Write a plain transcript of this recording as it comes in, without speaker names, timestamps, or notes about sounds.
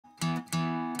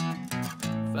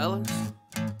fellas.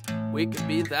 We can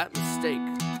be that mistake.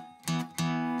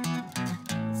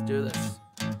 Let's do this.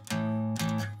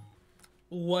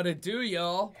 What it do,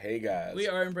 y'all? Hey, guys. We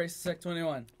are Embrace Sec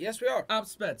 21. Yes, we are. I'm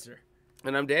Spencer.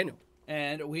 And I'm Daniel.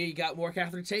 And we got more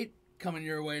Catherine Tate coming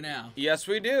your way now. Yes,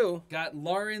 we do. Got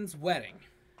Lauren's Wedding.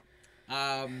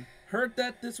 Heard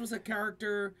that this was a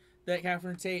character that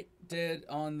Catherine Tate did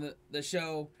on the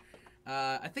show.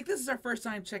 I think this is our first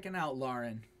time checking out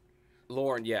Lauren.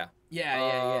 Lauren, yeah.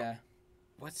 Yeah.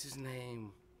 What's his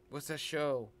name? What's that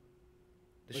show?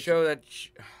 Show that...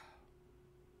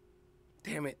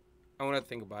 Damn it. I want to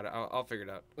think about it. I'll figure it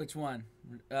out. Which one?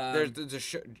 There's the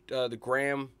show, the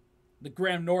Graham... The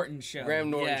Graham Norton show. Graham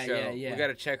Norton show. Yeah. We got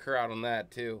to check her out on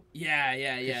that, too.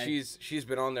 Yeah. She's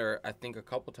been on there, I think, a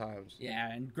couple times.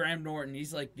 Yeah, and Graham Norton,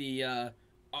 he's like the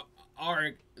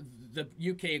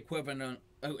UK equivalent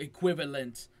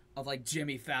of like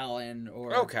Jimmy Fallon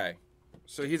or... Okay.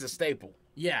 So he's a staple.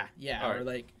 Yeah. All Or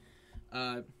right.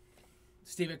 like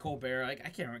Stephen Colbert. Like, I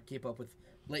can't keep up with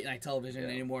late night television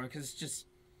anymore because it's just...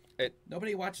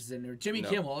 nobody watches it anymore. Jimmy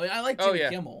Kimmel. I like Jimmy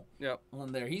Kimmel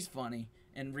on there. He's funny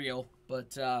and real.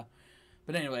 But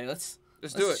anyway, let's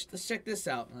do it. Let's check this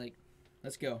out. Like,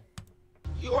 let's go.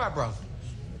 You alright, brother?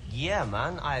 Yeah,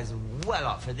 man, I was well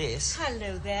up for this.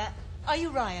 Hello there. Are you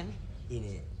Ryan? In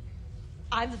it.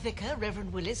 I'm the vicar,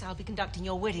 Reverend Willis. I'll be conducting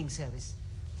your wedding service.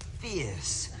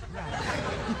 Fierce.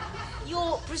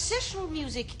 Your processional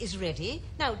music is ready.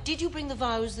 Now, did you bring the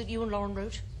vows that you and Lauren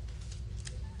wrote?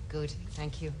 Good,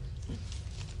 thank you.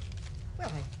 Well,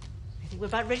 I think we're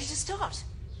about ready to start.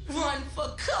 Run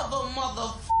for cover,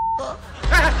 motherfucker!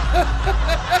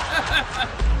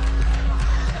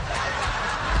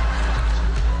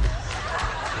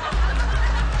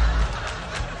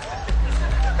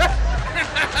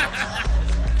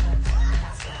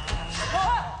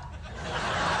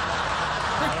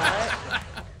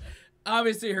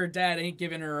 Obviously, her dad ain't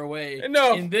giving her away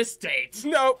in this state.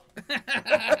 Nope.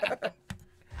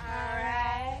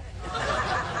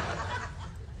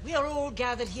 We are all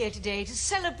gathered here today to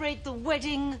celebrate the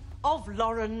wedding of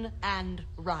Lauren and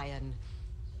Ryan.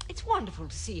 It's wonderful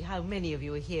to see how many of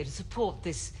you are here to support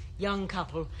this young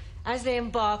couple as they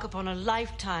embark upon a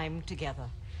lifetime together.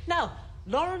 Now,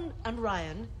 Lauren and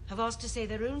Ryan have asked to say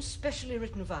their own specially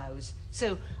written vows.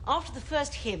 So, after the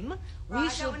first hymn, Right, we I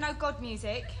shall... don't want no God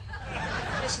music.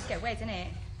 Let's just get wed, innit?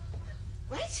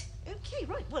 Right? Okay,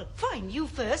 right. Well, fine. You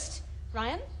first.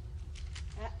 Ryan?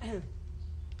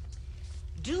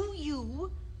 Do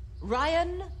you,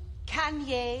 Ryan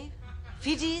Kanye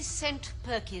Fiddy St.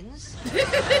 Perkins,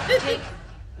 take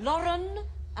Lauren,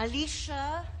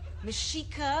 Alicia,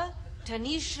 Mishika,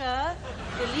 Tanisha,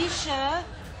 Felicia,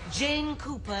 Jane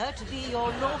Cooper to be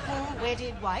your lawful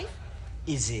wedded wife?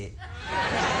 Is it?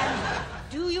 And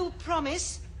do you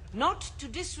promise not to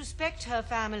disrespect her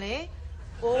family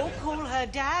or call her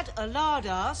dad a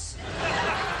lardass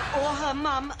or her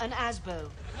mum an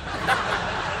asbo?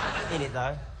 In it,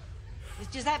 though.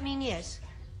 Does that mean yes?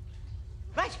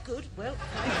 Right, good, well.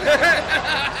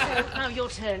 So, now your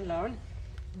turn, Lauren.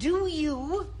 Do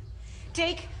you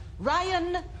take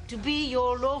Ryan to be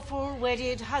your lawful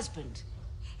wedded husband?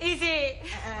 Is it?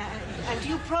 And do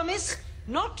you promise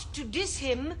not to diss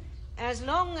him as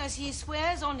long as he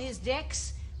swears on his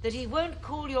decks that he won't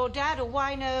call your dad a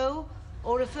wino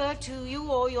or refer to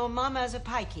you or your mum as a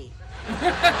pikey?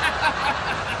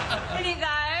 Is it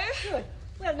though? Good.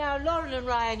 Well, now, Lauren and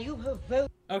Ryan, you have both...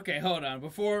 Okay, hold on.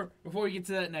 Before we get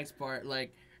to that next part,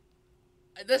 like,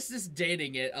 this is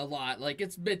dating it a lot. Like,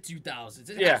 it's mid-2000s.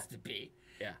 It has to be.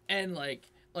 Yeah. And, like,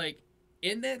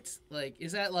 in it, like,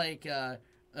 is that, like,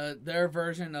 their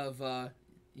version of,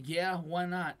 yeah, why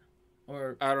not?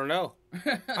 Or... I don't know.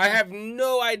 I have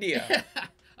no idea.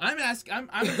 I'm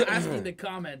asking the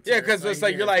comment. Yeah, because it's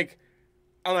like, you're like...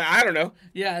 I'm like, I don't know.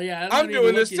 Yeah. I'm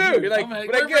doing this too. You're like, but I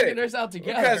we're get figuring it. this out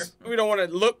together. Because we don't want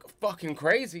to look fucking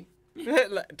crazy.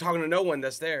 Talking to no one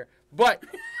that's there. But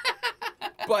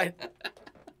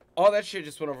all that shit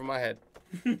just went over my head.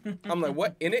 I'm like,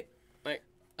 what, in it? Like,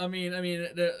 I mean,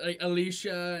 like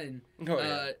Alicia and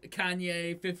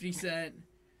Kanye, 50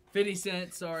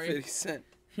 Cent, sorry. 50 Cent.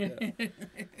 Yeah.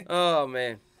 Oh,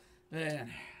 man.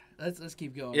 Man, let's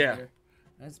keep going Yeah. here.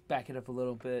 Let's back it up a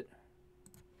little bit.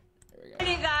 Is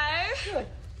it though? Good.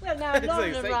 Well, now, It's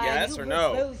Lauren like, and say Ryan, yes you or have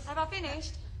no. both... Have I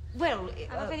finished? Well...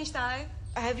 Have I finished though?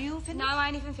 Have you finished? No, I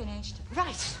ain't even finished.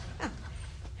 Right.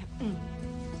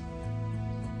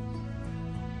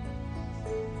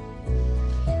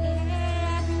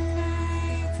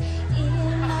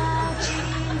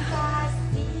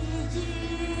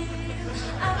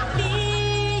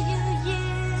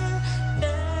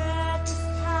 That's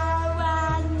how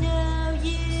I know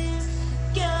you.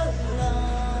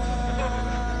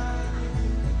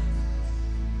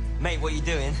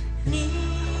 you're doing.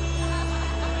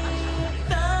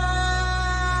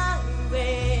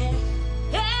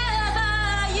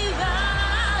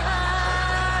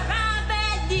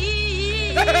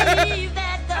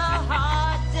 That the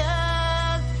heart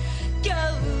does go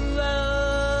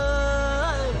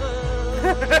on.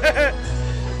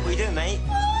 What are you doing, mate?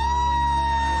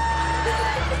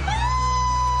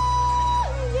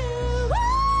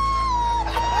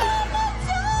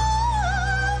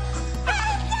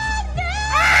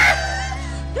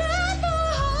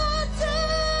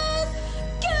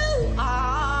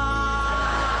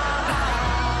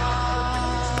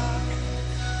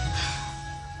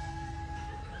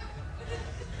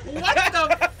 What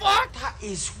the fuck? That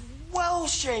is well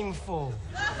shameful.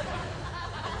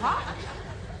 What?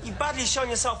 You badly shown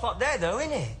yourself up there, though,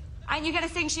 innit? Ain't you gonna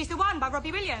sing She's the One by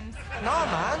Robbie Williams? No,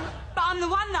 man. But I'm the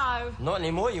one, though. Not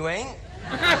anymore, you ain't.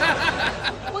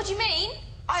 What do you mean?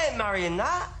 I ain't marrying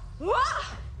that. What?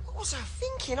 What was I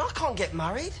thinking? I can't get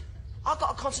married. I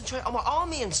gotta concentrate on my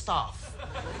army and stuff.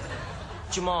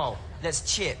 Jamal,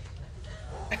 let's chip.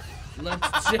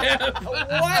 Let's chip.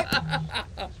 What?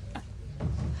 Are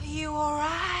you all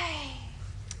right?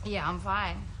 Yeah, I'm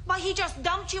fine. But he just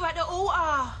dumped you at the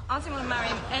altar. I didn't want to marry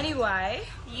him anyway.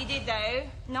 You did, though.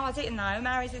 No, I didn't, though.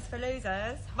 Marriage is for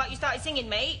losers. But you started singing,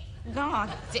 mate. No, I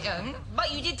didn't.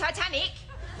 But you did Titanic.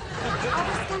 I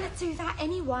was gonna do that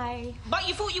anyway. But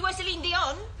you thought you were Celine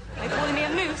Dion. They're calling me a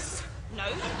moose. No.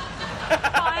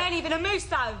 I ain't even a moose,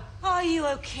 though. Are you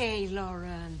okay,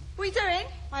 Lauren? What are you doing?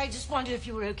 I just wondered if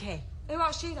you were okay. Who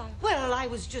asked you, though? Well, I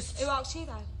was just... Who asked you,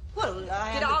 though? Well, Did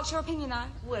I ask your opinion, though?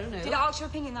 Well, no. Did I ask your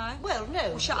opinion, though? Well, no.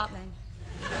 Well, shut up, then.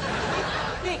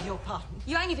 Beg your pardon.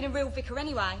 You ain't even a real vicar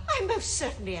anyway. I most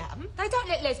certainly am. They don't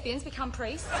let lesbians become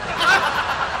priests.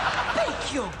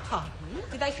 Beg your pardon.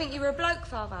 Did they think you were a bloke,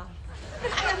 Father?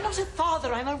 I am not a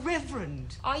father, I'm a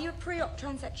reverend. Are you a pre-op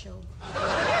transsexual?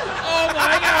 Oh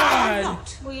my I'm god!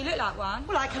 not. Well, you look like one.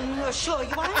 Well, I can assure you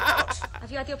I am not.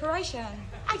 Have you had the operation?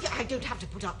 I don't have to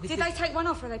put up with Did this. they take one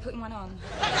off or are they putting one on?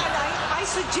 I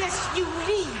suggest you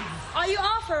leave. Are you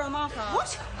Arthur or Martha?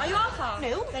 What? Are you Arthur?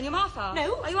 No. Then you're Martha.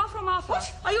 No. Are you Arthur or Martha?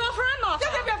 What? Are you Arthur and Martha?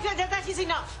 No, that is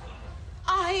enough.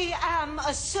 I am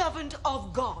a servant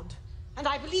of God, and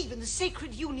I believe in the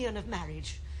sacred union of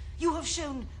marriage. You have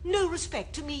shown no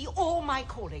respect to me or my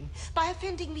calling. By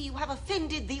offending me, you have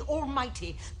offended the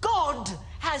Almighty. God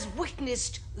has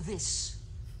witnessed this.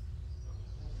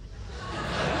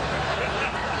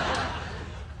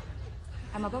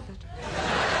 Am I bothered?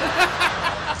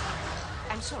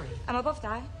 I'm sorry. Am I bothered,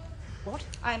 eh? What?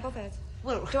 I ain't bothered.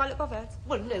 Well, Do I look bothered?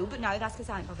 well, no, but No, that's because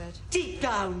I ain't bothered. deep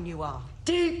down you are.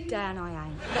 Deep down I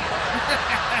ain't.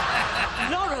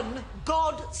 Lauren,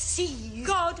 God sees.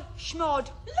 God, schmod.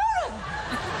 Lauren!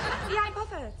 He ain't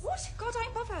bothered. What? God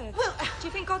ain't bothered. Well, do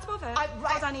you think God's bothered?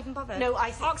 God ain't even bothered. No, I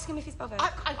think... Ask him if he's bothered.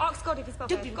 Ask God if he's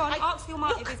bothered. Don't- Go on, I- ask the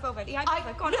Almighty look, if he's bothered. He ain't I-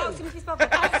 bothered. Go on, no. ask him if he's bothered.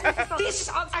 Ask him if he's bothered. This- Just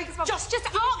ask him if he's bothered. just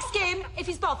ask him if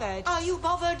he's bothered. Are you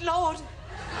bothered, Lord?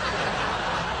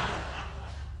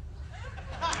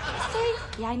 See?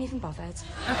 He ain't even bothered.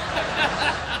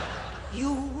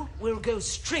 You will go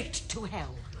straight to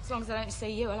hell. As long as I don't see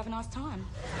you, I'll have a nice time.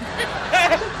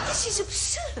 This is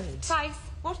absurd. Face.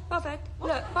 What? Bothered.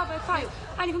 Look, bothered. Face.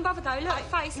 Ain't even bothered though. Look,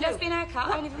 face. no. Lesbian haircut.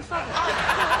 What? Ain't even bothered.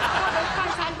 Bothered.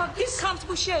 Face. Ain't bothered. This-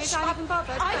 Comfortable shoes. Ain't even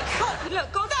bothered. I Look, can't-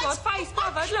 Look, God's That's- God. Face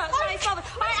bothered. Look, face bothered.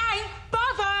 I ain't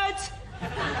bothered.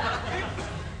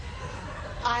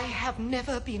 I have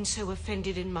never been so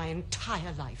offended in my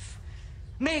entire life.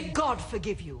 May God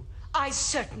forgive you. I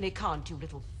certainly can't, you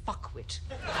little fuckwit.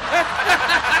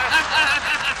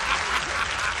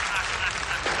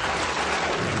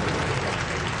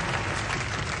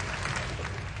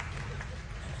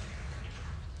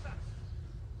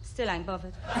 Still ain't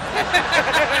bothered.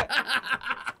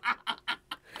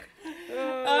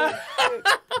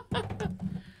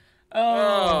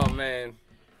 Oh man.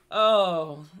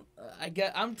 Oh,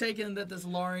 I'm taking that this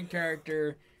Lauren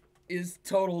character is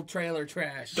total trailer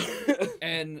trash,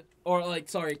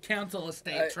 council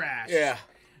estate trash. Yeah.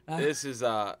 This is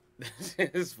this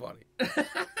is funny.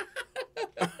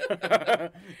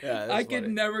 Yeah, I could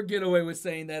never get away with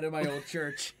saying that in my old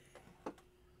church.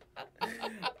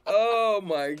 Oh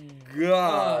my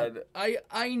god.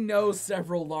 I know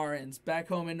several Laurens back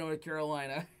home in North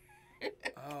Carolina.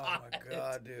 Oh my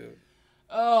god, dude.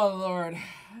 Oh Lord.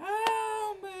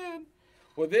 Oh man.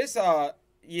 Well, this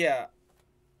yeah.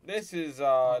 This is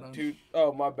two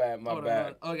oh my bad. Hold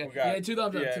on. Okay. Yeah, 2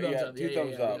 thumbs up. 2 thumbs up. Two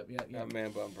thumbs up. Yeah. Got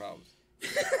man bun problems.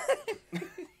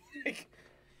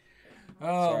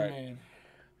 Oh Sorry. man.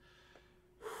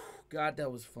 God,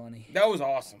 that was funny. That was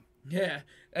awesome. Yeah,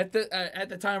 at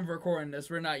the time of recording this,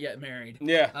 we're not yet married.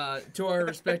 Yeah. To our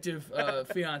respective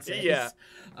fiancés. Yeah.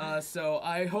 So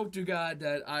I hope to God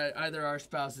that either our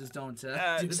spouses don't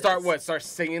do start this. what? Start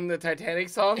singing the Titanic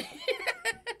song?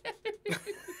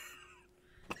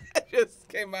 It just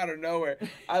came out of nowhere.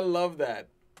 I love that.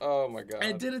 Oh my God.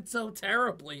 I did it so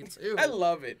terribly too. I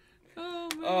love it. Oh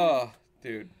man. Oh,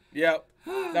 dude. Yep.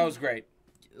 That was great.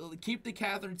 Keep the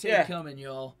Catherine Tate coming,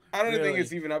 y'all. I don't think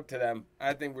it's even up to them.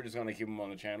 I think we're just gonna keep them on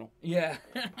the channel. Yeah.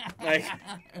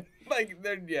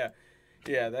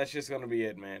 Yeah. That's just gonna be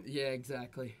it, man. Yeah,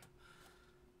 exactly.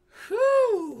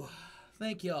 Whew.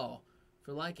 Thank y'all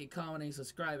for liking, commenting,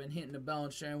 subscribing, hitting the bell,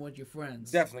 and sharing with your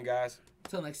friends. Definitely, guys.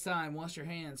 Until next time, wash your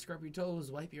hands, scrub your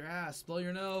toes, wipe your ass, blow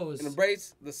your nose, and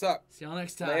embrace the suck. See y'all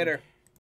next time. Later.